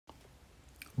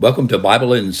Welcome to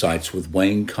Bible Insights with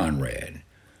Wayne Conrad.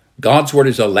 God's Word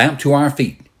is a lamp to our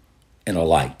feet and a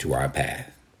light to our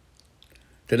path.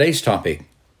 Today's topic,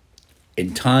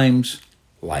 in times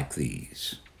like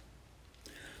these.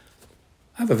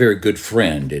 I have a very good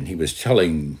friend, and he was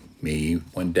telling me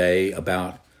one day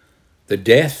about the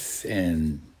death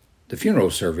and the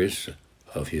funeral service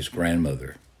of his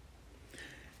grandmother.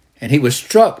 And he was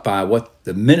struck by what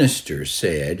the minister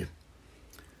said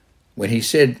when he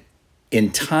said, in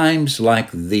times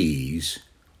like these,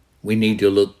 we need to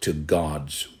look to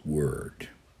God's Word.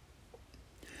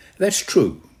 That's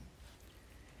true.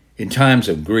 In times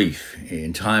of grief,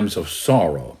 in times of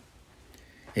sorrow,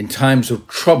 in times of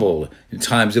trouble, in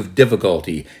times of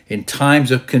difficulty, in times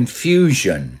of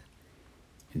confusion,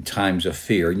 in times of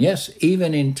fear, and yes,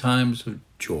 even in times of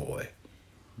joy,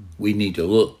 we need to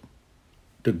look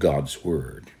to God's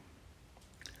Word.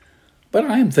 But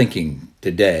I am thinking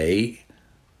today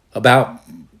about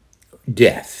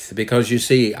death, because you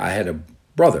see, I had a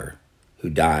brother who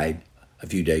died a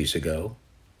few days ago.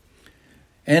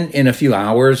 And in a few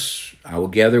hours, I will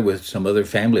gather with some other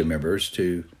family members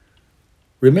to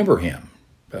remember him,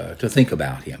 to think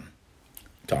about him,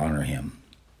 to honor him.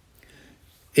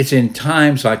 It's in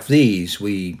times like these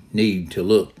we need to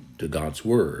look to God's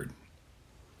Word.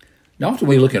 Now, often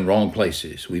we look in wrong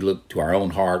places. We look to our own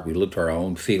heart, we look to our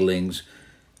own feelings,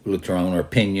 we look to our own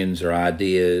opinions or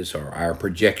ideas or our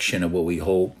projection of what we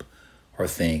hope or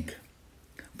think.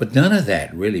 But none of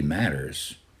that really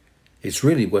matters. It's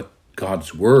really what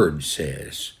God's Word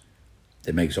says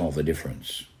that makes all the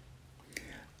difference.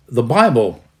 The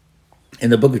Bible in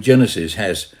the book of Genesis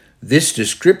has this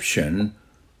description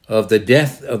of the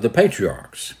death of the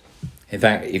patriarchs. In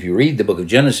fact, if you read the book of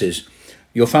Genesis,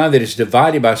 you'll find that it's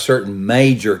divided by certain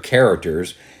major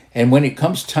characters, and when it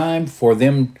comes time for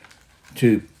them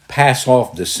to pass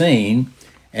off the scene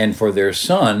and for their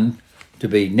son to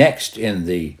be next in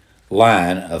the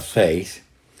line of faith,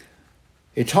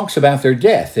 it talks about their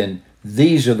death, and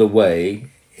these are the way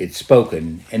it's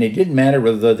spoken. And it didn't matter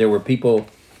whether there were people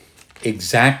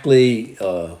exactly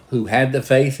who had the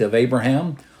faith of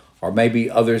Abraham or maybe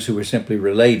others who were simply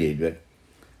related. But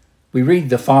we read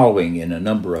the following in a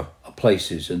number of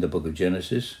places in the book of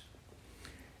Genesis.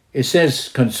 It says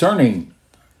concerning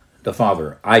the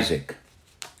father Isaac,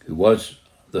 who was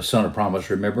the son of promise,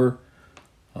 remember,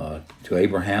 to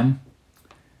Abraham.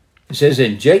 It says,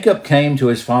 and Jacob came to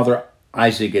his father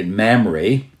Isaac at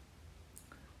Mamre,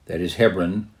 that is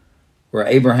Hebron, where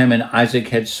Abraham and Isaac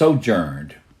had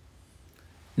sojourned.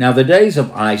 Now the days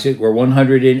of Isaac were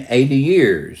 180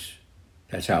 years.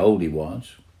 That's how old he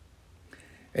was.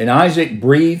 And Isaac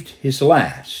breathed his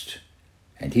last,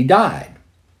 and he died,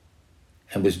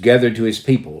 and was gathered to his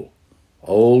people,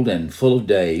 old and full of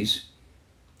days.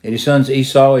 And his sons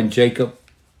Esau and Jacob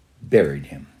buried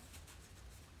him.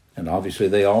 And obviously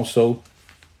they also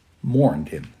mourned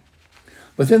him.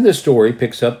 But then the story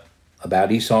picks up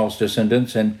about Esau's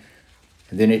descendants, and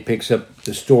then it picks up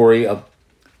the story of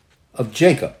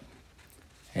Jacob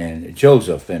and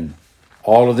Joseph and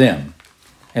all of them.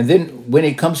 And then when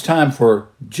it comes time for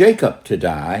Jacob to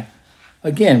die,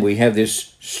 again we have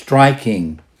this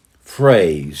striking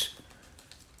phrase.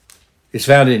 It's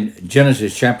found in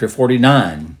Genesis chapter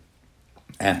 49,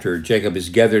 after Jacob has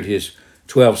gathered his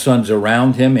 12 sons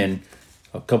around him and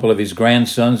a couple of his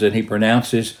grandsons, and he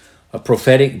pronounces a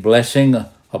prophetic blessing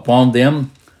upon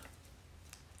them.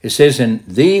 It says, and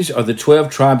these are the 12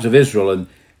 tribes of Israel, and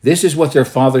this is what their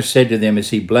father said to them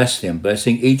as he blessed them,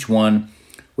 blessing each one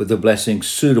with the blessing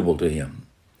suitable to him.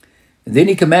 And then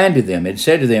he commanded them and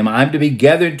said to them, I am to be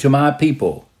gathered to my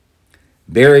people.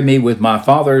 Bury me with my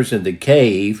fathers in the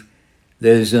cave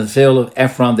that is in the field of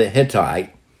Ephron the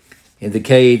Hittite, in the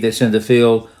cave that's in the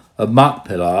field of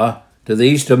Machpelah, to the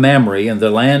east of Mamre, in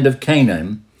the land of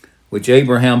Canaan, which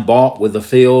Abraham bought with the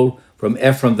field from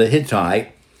Ephron the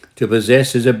Hittite to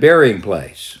possess as a burying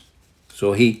place.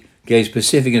 So he gave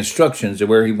specific instructions of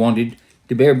where he wanted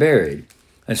to be buried.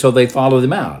 And so they followed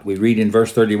him out. We read in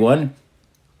verse 31,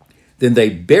 then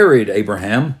they buried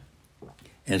Abraham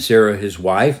and Sarah his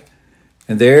wife,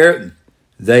 and there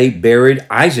they buried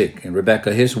Isaac and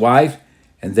Rebekah his wife,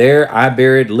 and there I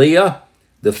buried Leah.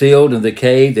 The field and the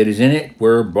cave that is in it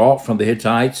were bought from the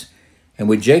Hittites. And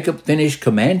when Jacob finished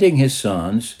commanding his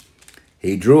sons,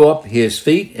 he drew up his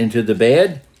feet into the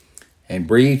bed and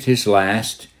breathed his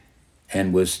last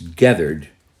and was gathered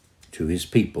to his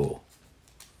people.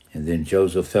 And then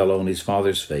Joseph fell on his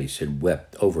father's face and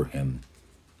wept over him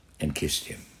and kissed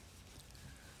him.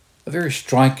 A very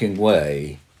striking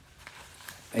way,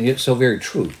 and yet so very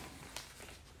true.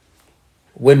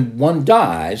 When one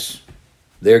dies,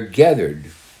 they're gathered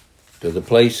to the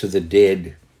place of the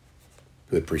dead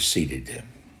who had preceded them.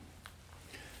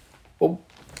 Well,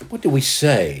 what do we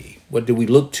say? What do we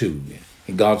look to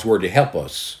in God's Word to help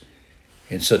us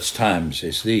in such times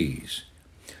as these?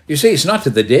 You see, it's not to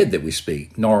the dead that we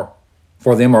speak, nor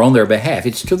for them or on their behalf.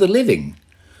 It's to the living,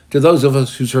 to those of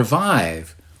us who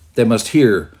survive that must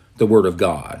hear the Word of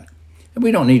God. And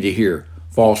we don't need to hear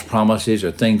false promises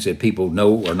or things that people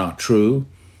know are not true.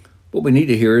 What we need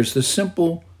to hear is the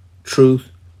simple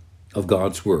truth of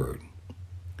God's Word.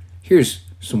 Here's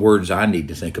some words I need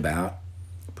to think about.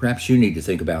 Perhaps you need to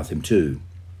think about them too.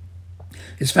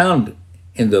 It's found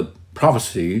in the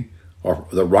prophecy, or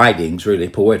the writings, really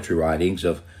poetry writings,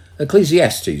 of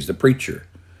Ecclesiastes, the preacher.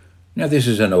 Now, this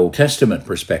is an Old Testament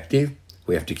perspective.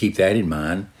 We have to keep that in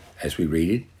mind as we read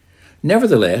it.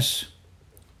 Nevertheless,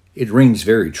 it rings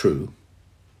very true.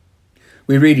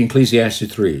 We read in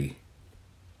Ecclesiastes 3,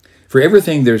 "For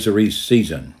everything there's a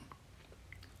season,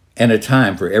 and a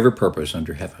time for every purpose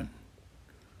under heaven.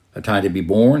 A time to be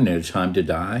born and a time to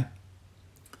die.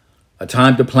 A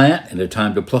time to plant and a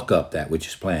time to pluck up that which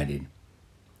is planted.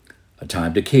 A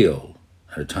time to kill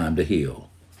and a time to heal.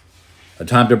 A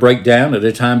time to break down and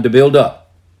a time to build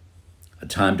up. A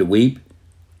time to weep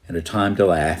and a time to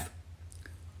laugh.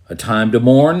 A time to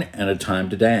mourn and a time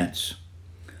to dance.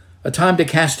 A time to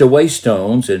cast away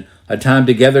stones and a time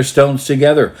to gather stones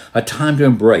together. A time to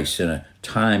embrace and a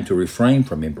time to refrain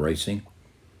from embracing.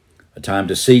 A time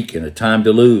to seek and a time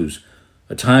to lose.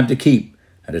 A time to keep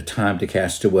and a time to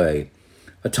cast away.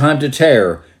 A time to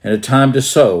tear and a time to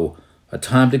sow. A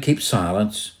time to keep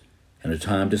silence and a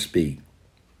time to speak.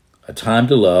 A time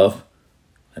to love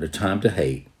and a time to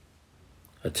hate.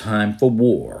 A time for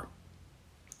war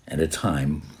and a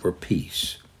time for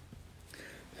peace."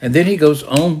 And then he goes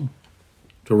on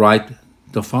to write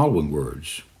the following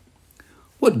words.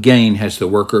 "What gain has the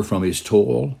worker from his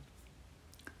toil?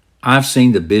 I've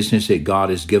seen the business that God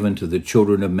has given to the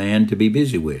children of man to be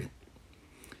busy with.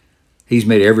 He's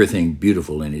made everything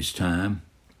beautiful in his time.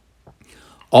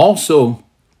 Also,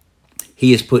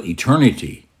 he has put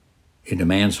eternity into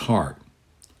man's heart,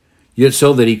 yet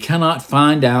so that he cannot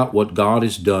find out what God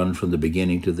has done from the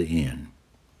beginning to the end.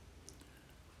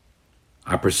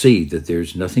 I perceive that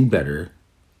there's nothing better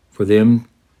for them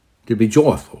to be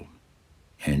joyful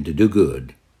and to do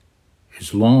good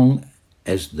as long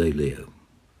as they live,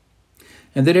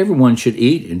 and that everyone should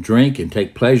eat and drink and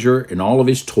take pleasure in all of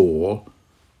his toil.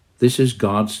 This is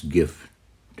God's gift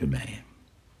to man.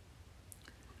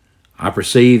 I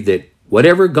perceive that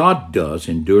whatever God does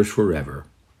endures forever.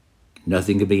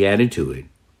 Nothing can be added to it,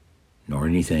 nor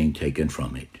anything taken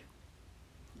from it.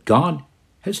 God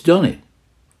has done it,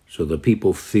 so the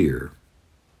people fear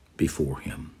before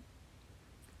him."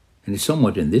 And it's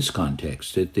somewhat in this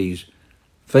context that these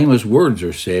famous words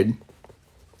are said,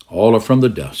 "All are from the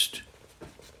dust,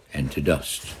 and to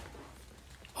dust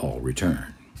all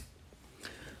return."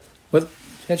 Well,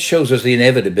 that shows us the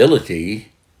inevitability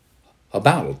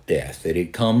about death, that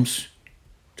it comes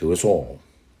to us all.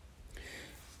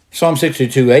 Psalm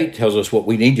 62:8 tells us what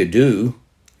we need to do.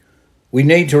 We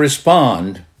need to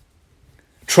respond.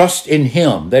 Trust in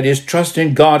him. That is, trust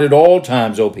in God at all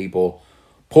times, O people.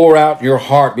 Pour out your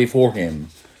heart before him.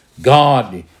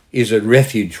 God is a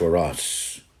refuge for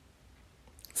us.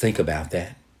 Think about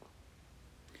that.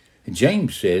 And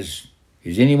James says,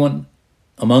 is anyone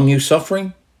among you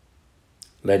suffering?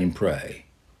 Let him pray.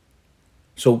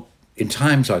 So in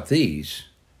times like these,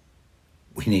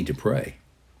 we need to pray.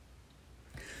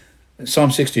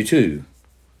 Psalm 62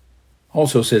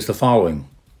 also says the following: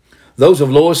 "Those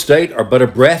of low estate are but a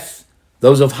breath,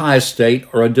 those of high estate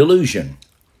are a delusion.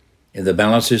 In the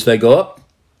balances they go up,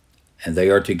 and they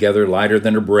are together lighter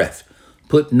than a breath.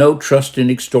 Put no trust in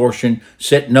extortion,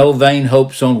 set no vain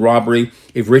hopes on robbery.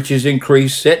 If riches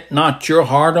increase, set not your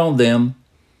heart on them.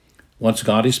 Once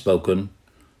God has spoken,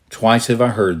 twice have I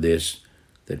heard this,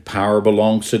 that power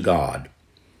belongs to God,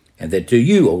 and that to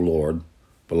you, O Lord,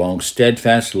 belongs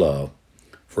steadfast love,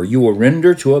 for you will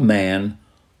render to a man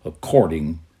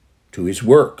according to his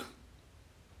work."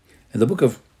 And the book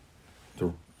of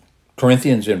the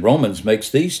Corinthians and Romans makes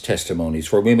these testimonies: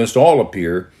 "For we must all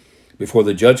appear before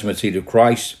the judgment seat of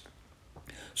Christ,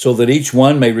 so that each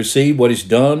one may receive what is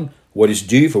done, what is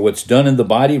due for what's done in the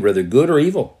body, whether good or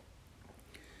evil.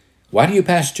 Why do you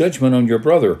pass judgment on your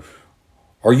brother?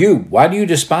 Why do you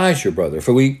despise your brother?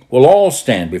 For we will all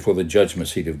stand before the judgment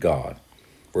seat of God.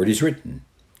 For it is written,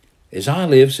 As I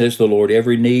live, says the Lord,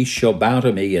 every knee shall bow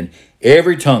to me, and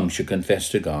every tongue shall confess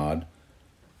to God.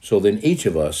 So then each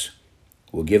of us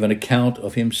will give an account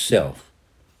of himself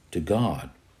to God."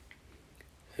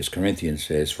 As Corinthians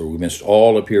says, "For we must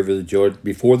all appear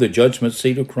before the judgment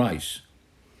seat of Christ,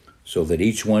 so that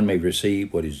each one may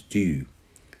receive what is due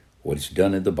what is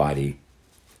done in the body,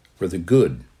 whether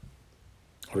good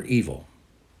or evil.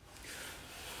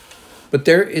 But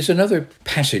there is another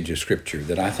passage of Scripture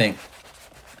that I think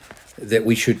that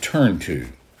we should turn to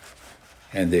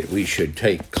and that we should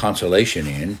take consolation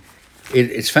in.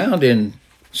 It's found in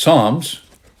Psalms.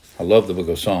 I love the book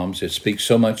of Psalms. It speaks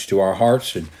so much to our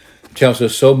hearts and tells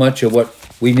us so much of what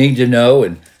we need to know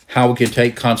and how we can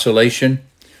take consolation.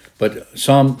 But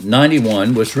Psalm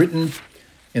 91 was written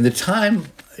in the time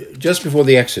just before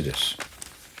the Exodus.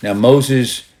 Now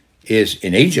Moses is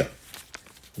in Egypt,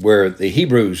 where the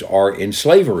Hebrews are in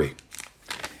slavery.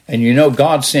 And you know,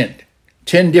 God sent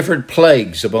 10 different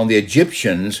plagues upon the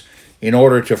Egyptians in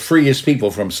order to free his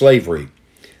people from slavery.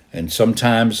 And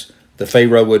sometimes the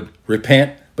Pharaoh would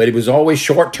repent, but it was always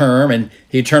short term, and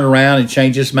he'd turn around and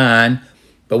change his mind.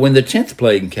 But when the 10th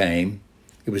plague came,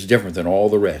 it was different than all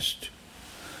the rest.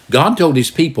 God told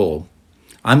his people,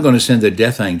 I'm going to send the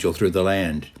death angel through the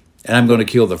land, and I'm going to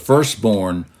kill the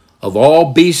firstborn of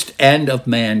all beasts and of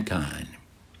mankind.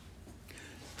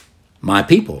 My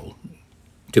people,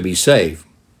 to be safe,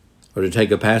 are to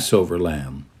take a Passover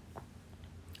lamb.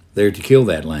 They're to kill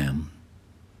that lamb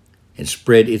and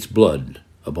spread its blood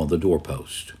upon the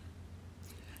doorpost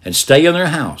and stay in their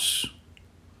house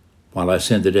while I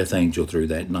send the death angel through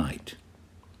that night.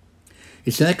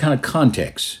 It's in that kind of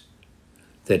context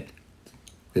that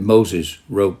Moses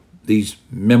wrote these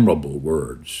memorable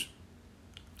words.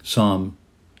 Psalm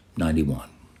 91.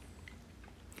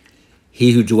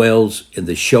 He who dwells in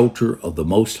the shelter of the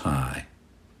Most High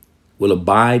will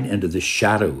abide under the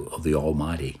shadow of the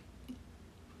Almighty.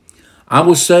 I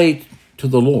will say to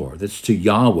the Lord, that's to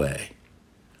Yahweh,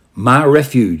 my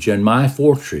refuge and my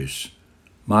fortress,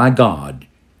 my God,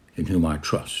 in whom I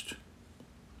trust.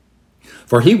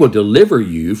 For he will deliver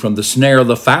you from the snare of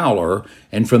the fowler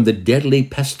and from the deadly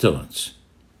pestilence.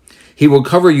 He will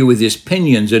cover you with his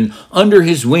pinions, and under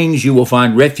his wings you will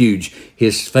find refuge.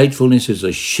 His faithfulness is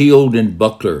a shield and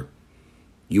buckler.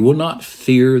 You will not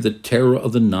fear the terror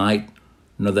of the night,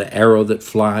 nor the arrow that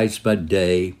flies by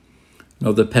day,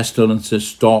 nor the pestilence that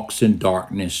stalks in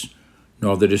darkness,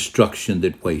 nor the destruction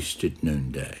that wastes at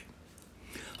noonday.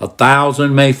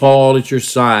 1,000 may fall at your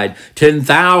side,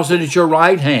 10,000 at your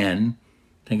right hand.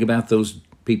 Think about those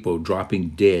people dropping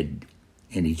dead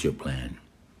in Egypt land.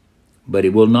 But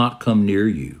it will not come near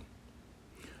you.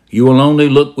 You will only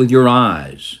look with your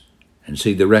eyes and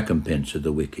see the recompense of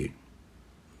the wicked.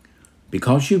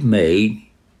 Because you've made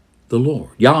the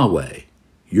Lord, Yahweh,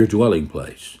 your dwelling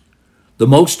place, the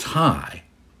Most High,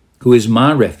 who is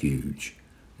my refuge,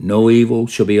 no evil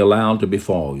shall be allowed to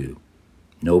befall you,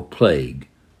 no plague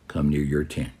come near your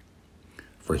tent.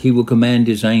 For he will command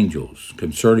his angels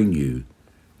concerning you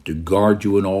to guard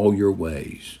you in all your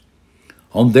ways.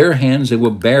 On their hands they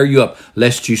will bear you up,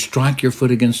 lest you strike your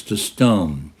foot against a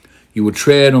stone. You will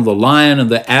tread on the lion and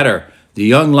the adder, the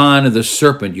young lion and the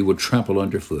serpent you will trample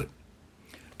underfoot.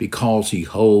 Because he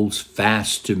holds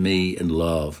fast to me in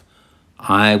love,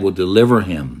 I will deliver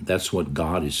him. That's what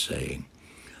God is saying.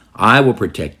 I will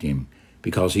protect him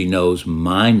because he knows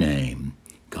my name.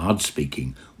 God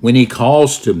speaking. When he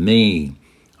calls to me,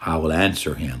 I will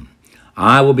answer him.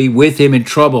 I will be with him in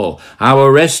trouble. I will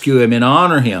rescue him and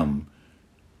honor him.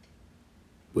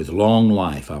 With long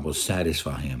life I will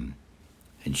satisfy him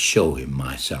and show him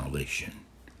my salvation.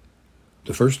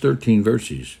 The first 13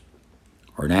 verses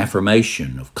are an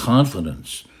affirmation of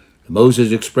confidence that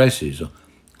Moses expresses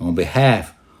on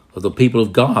behalf of the people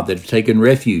of God that have taken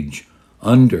refuge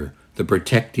under the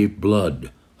protective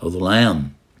blood of the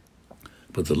Lamb.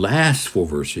 But the last 4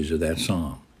 verses of that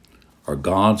psalm are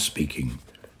God speaking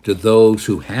to those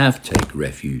who have taken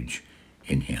refuge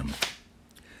in him.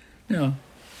 Now,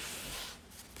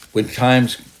 when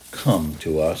times come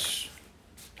to us,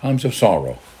 times of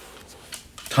sorrow,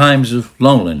 times of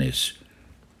loneliness,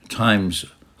 times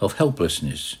of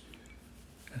helplessness,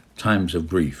 times of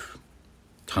grief,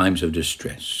 times of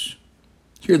distress,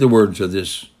 hear the words of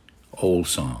this old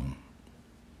song.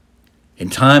 In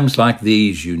times like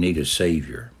these, you need a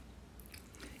Savior.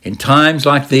 In times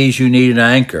like these, you need an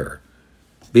anchor.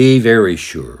 Be very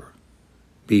sure.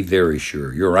 Be very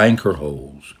sure. Your anchor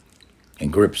holds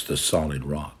and grips the solid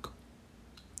rock.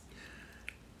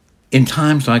 In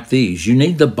times like these, you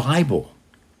need the Bible.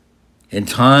 In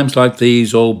times like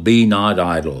these, oh, be not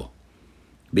idle.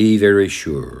 Be very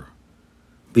sure.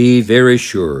 Be very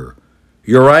sure.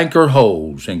 Your anchor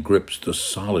holds and grips the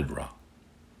solid rock.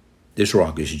 This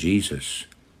rock is Jesus.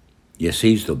 Yes,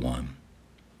 he's the one.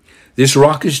 This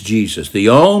rock is Jesus, the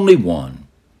only one.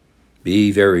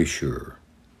 Be very sure.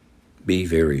 Be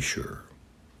very sure.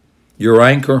 Your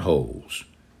anchor holds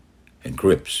and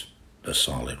grips the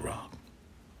solid rock.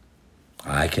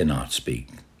 I cannot speak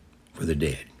for the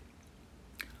dead.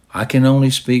 I can only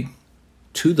speak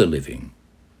to the living,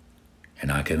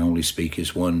 and I can only speak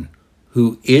as one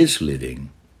who is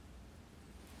living.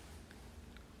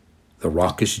 The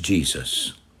rock is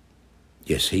Jesus.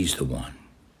 Yes, he's the one.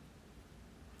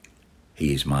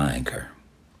 He is my anchor.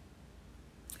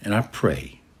 And I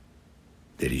pray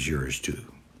that he's yours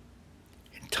too.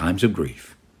 In times of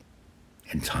grief,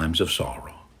 in times of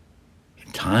sorrow,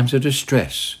 in times of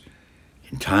distress,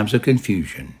 in times of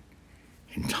confusion,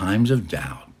 in times of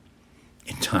doubt,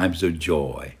 in times of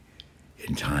joy,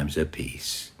 in times of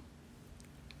peace,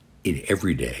 in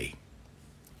every day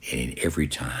and in every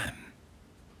time.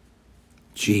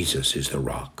 Jesus is the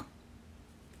rock.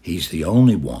 He's the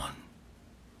only one.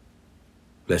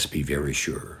 Let's be very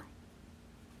sure.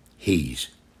 He's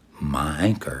my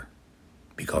anchor,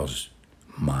 because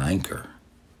my anchor,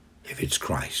 if it's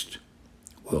Christ,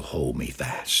 will hold me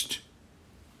fast.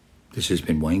 This has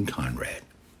been Wayne Conrad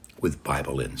with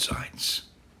Bible Insights.